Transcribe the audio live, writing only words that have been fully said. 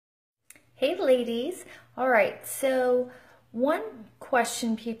Hey ladies. All right, so one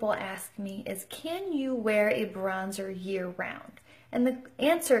question people ask me is, can you wear a bronzer year round? And the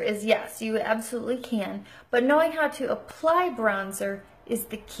answer is yes, you absolutely can, but knowing how to apply bronzer is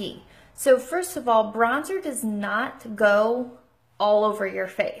the key. So first of all, bronzer does not go all over your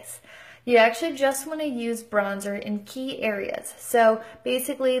face. You actually just want to use bronzer in key areas. So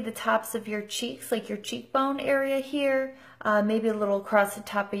basically the tops of your cheeks, like your cheekbone area here, maybe a little across the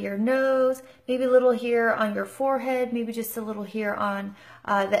top of your nose, maybe a little here on your forehead, maybe just a little here on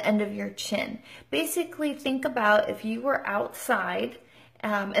the end of your chin. Basically think about if you were outside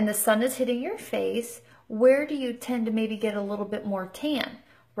and the sun is hitting your face, where do you tend to maybe get a little bit more tan,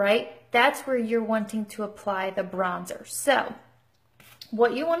 right? That's where you're wanting to apply the bronzer. So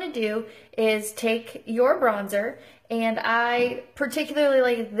what you want to do is take your bronzer, and I particularly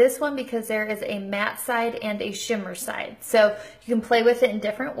like this one because there is a matte side and a shimmer side. So you can play with it in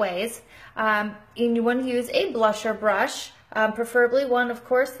different ways. And you want to use a blusher brush, preferably one, of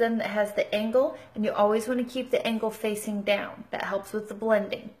course, then that has the angle, and you always want to keep the angle facing down. That helps with the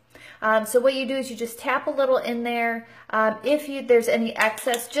blending. So what you do is you just tap a little in there. If there's any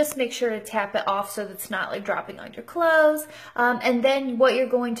excess, just make sure to tap it off so that it's not like dropping on your clothes. And then what you're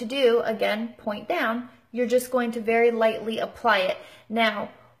going to do, again, point down, you're just going to very lightly apply it. Now,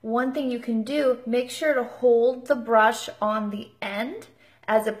 one thing you can do, make sure to hold the brush on the end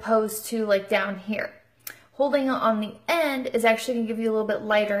as opposed to like down here. Holding it on the end is actually going to give you a little bit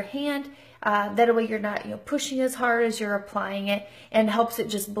lighter hand. That way you're not pushing as hard as you're applying it, and helps it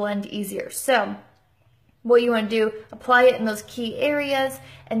just blend easier. So what you want to do, apply it in those key areas,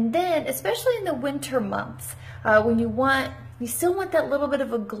 and then especially in the winter months when you still want that little bit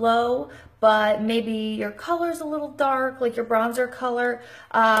of a glow, but maybe your color's a little dark, like your bronzer color,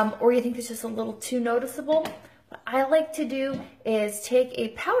 or you think it's just a little too noticeable. What I like to do is take a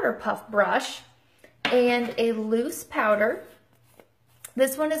powder puff brush and a loose powder.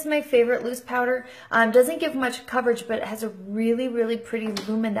 This one is my favorite loose powder. Doesn't give much coverage, but it has a really, really pretty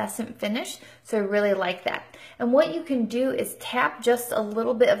luminescent finish, so I really like that. And what you can do is tap just a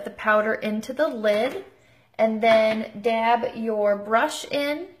little bit of the powder into the lid, and then dab your brush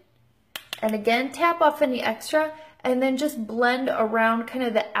in, and again, tap off any extra, and then just blend around kind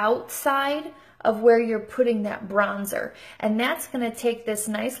of the outside of where you're putting that bronzer. And that's going to take this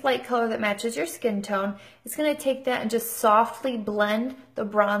nice light color that matches your skin tone. It's going to take that and just softly blend the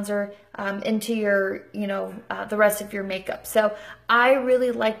bronzer into your, the rest of your makeup. So I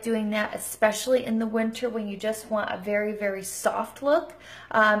really like doing that, especially in the winter when you just want a very, very soft look.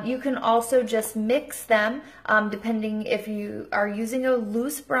 You can also just mix them, depending if you are using a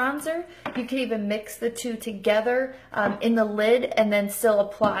loose bronzer. You can even mix the two together in the lid and then still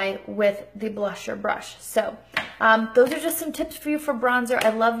apply with the blusher brush. So those are just some tips for you for bronzer. I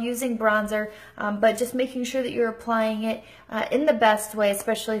love using bronzer, but just making sure that you're applying it in the best way,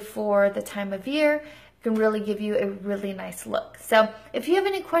 especially for the time of year, can really give you a really nice look. So if you have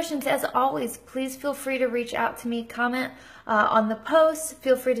any questions, as always, please feel free to reach out to me, comment on the post,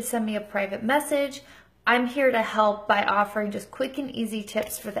 feel free to send me a private message. I'm here to help by offering just quick and easy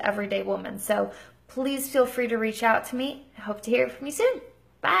tips for the everyday woman. So please feel free to reach out to me. I hope to hear from you soon.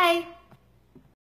 Bye.